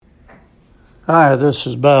Hi, this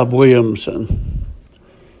is Bob Williamson.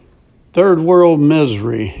 Third world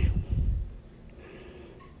misery.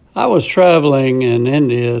 I was traveling in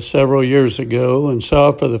India several years ago and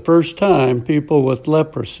saw for the first time people with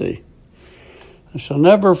leprosy. I shall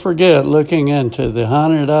never forget looking into the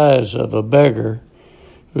haunted eyes of a beggar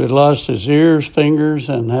who had lost his ears, fingers,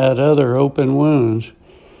 and had other open wounds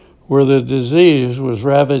where the disease was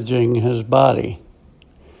ravaging his body.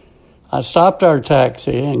 I stopped our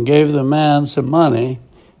taxi and gave the man some money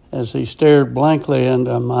as he stared blankly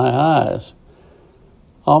into my eyes,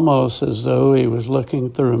 almost as though he was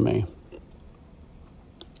looking through me.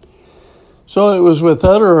 So it was with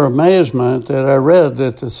utter amazement that I read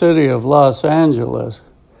that the city of Los Angeles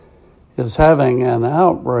is having an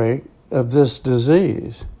outbreak of this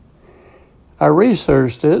disease. I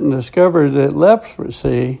researched it and discovered that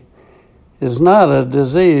leprosy is not a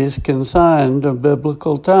disease consigned to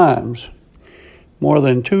biblical times. More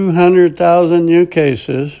than 200,000 new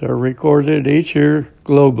cases are recorded each year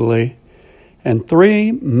globally, and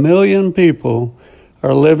 3 million people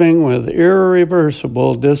are living with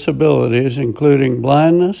irreversible disabilities, including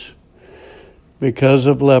blindness, because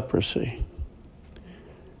of leprosy.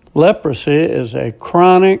 Leprosy is a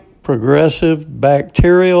chronic, progressive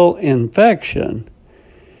bacterial infection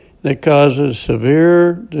that causes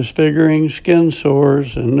severe, disfiguring skin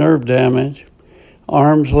sores and nerve damage,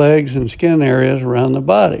 arms, legs, and skin areas around the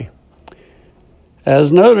body.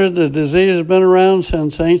 As noted, the disease has been around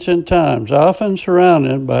since ancient times, often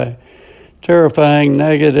surrounded by terrifying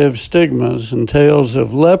negative stigmas and tales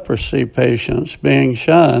of leprosy patients being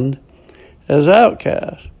shunned as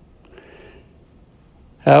outcasts.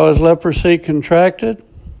 How is leprosy contracted?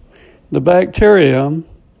 The bacterium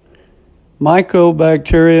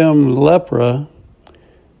Mycobacterium lepra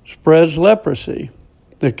spreads leprosy.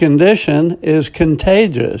 The condition is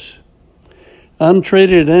contagious.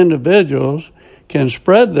 Untreated individuals can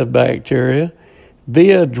spread the bacteria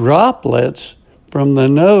via droplets from the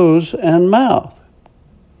nose and mouth.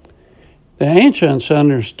 The ancients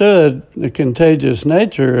understood the contagious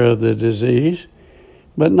nature of the disease,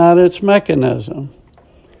 but not its mechanism.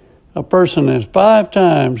 A person is 5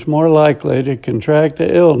 times more likely to contract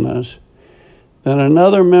the illness than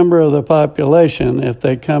another member of the population if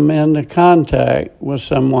they come into contact with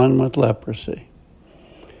someone with leprosy.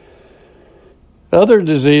 Other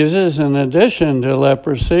diseases, in addition to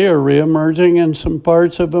leprosy, are reemerging in some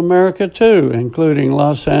parts of America too, including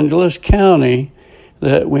Los Angeles County,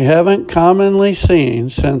 that we haven't commonly seen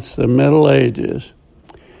since the Middle Ages.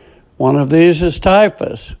 One of these is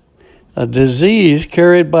typhus, a disease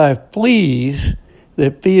carried by fleas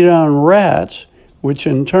that feed on rats, which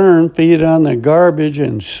in turn feed on the garbage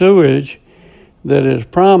and sewage that is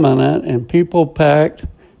prominent in people-packed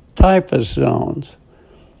typhus zones.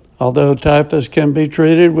 Although typhus can be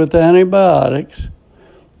treated with antibiotics,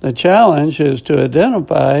 the challenge is to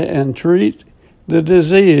identify and treat the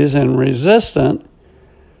disease in resistant,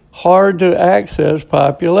 hard-to-access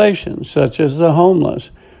populations, such as the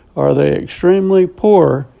homeless or the extremely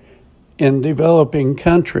poor in developing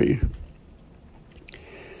countries.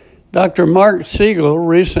 Dr. Mark Siegel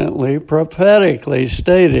recently prophetically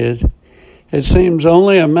stated, "It seems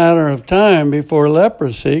only a matter of time before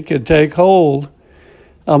leprosy could take hold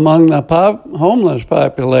among the homeless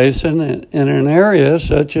population in an area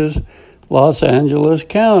such as Los Angeles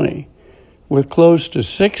County, with close to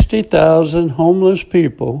 60,000 homeless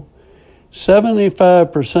people,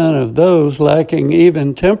 75% of those lacking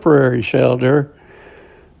even temporary shelter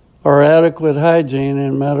or adequate hygiene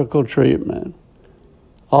and medical treatment.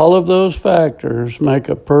 All of those factors make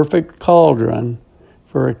a perfect cauldron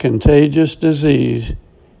for a contagious disease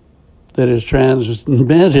that is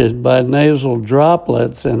transmitted by nasal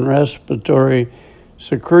droplets and respiratory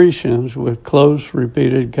secretions with close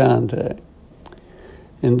repeated contact."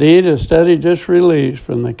 Indeed, a study just released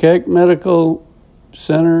from the Keck Medical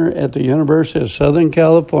Center at the University of Southern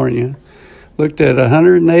California looked at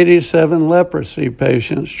 187 leprosy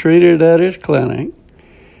patients treated at its clinic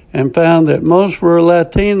and found that most were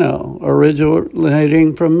Latino,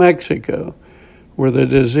 originating from Mexico, where the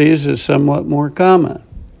disease is somewhat more common.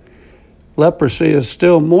 Leprosy is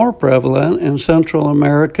still more prevalent in Central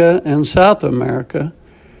America and South America,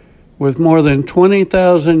 with more than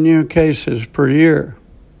 20,000 new cases per year.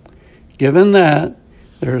 Given that,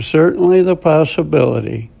 there is certainly the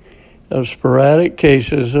possibility of sporadic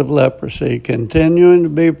cases of leprosy continuing to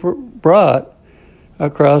be brought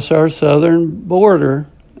across our southern border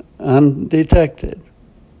undetected.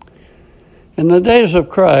 In the days of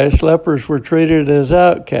Christ, lepers were treated as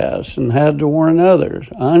outcasts and had to warn others,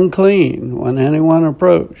 unclean, when anyone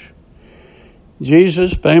approached.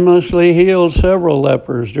 Jesus famously healed several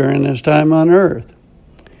lepers during his time on earth.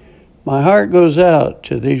 My heart goes out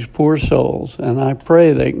to these poor souls, and I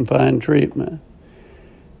pray they can find treatment.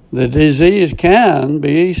 The disease can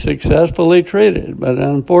be successfully treated, but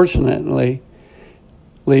unfortunately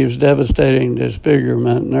leaves devastating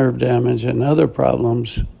disfigurement, nerve damage, and other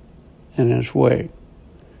problems in its wake.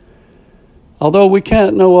 Although we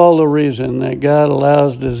can't know all the reason that God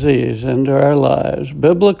allows disease into our lives,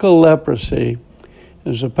 biblical leprosy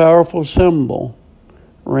is a powerful symbol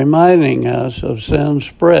reminding us of sin's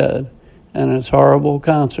spread and its horrible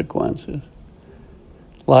consequences.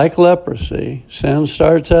 Like leprosy, sin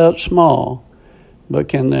starts out small, but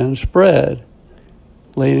can then spread,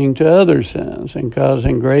 leading to other sins and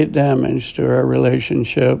causing great damage to our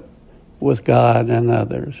relationship with God and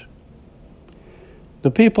others.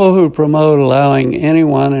 The people who promote allowing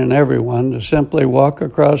anyone and everyone to simply walk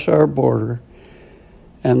across our border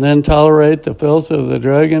and then tolerate the filth of the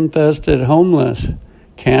drug-infested homeless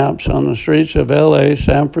camps on the streets of LA,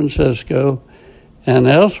 San Francisco, and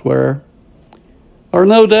elsewhere are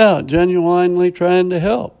no doubt genuinely trying to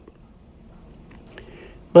help.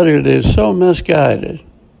 But it is so misguided.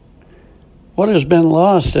 What has been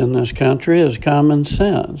lost in this country is common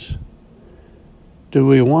sense. Do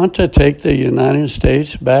we want to take the United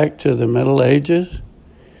States back to the Middle Ages?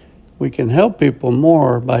 We can help people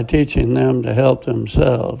more by teaching them to help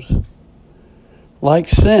themselves. Like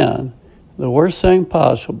sin, the worst thing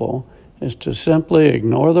possible is to simply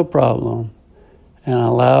ignore the problem and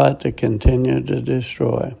allow it to continue to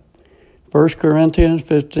destroy. 1 Corinthians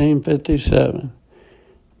 15:57.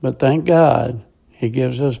 But thank God, He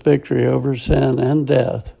gives us victory over sin and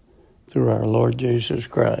death through our Lord Jesus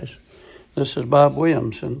Christ. This is Bob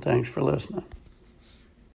Williamson. Thanks for listening.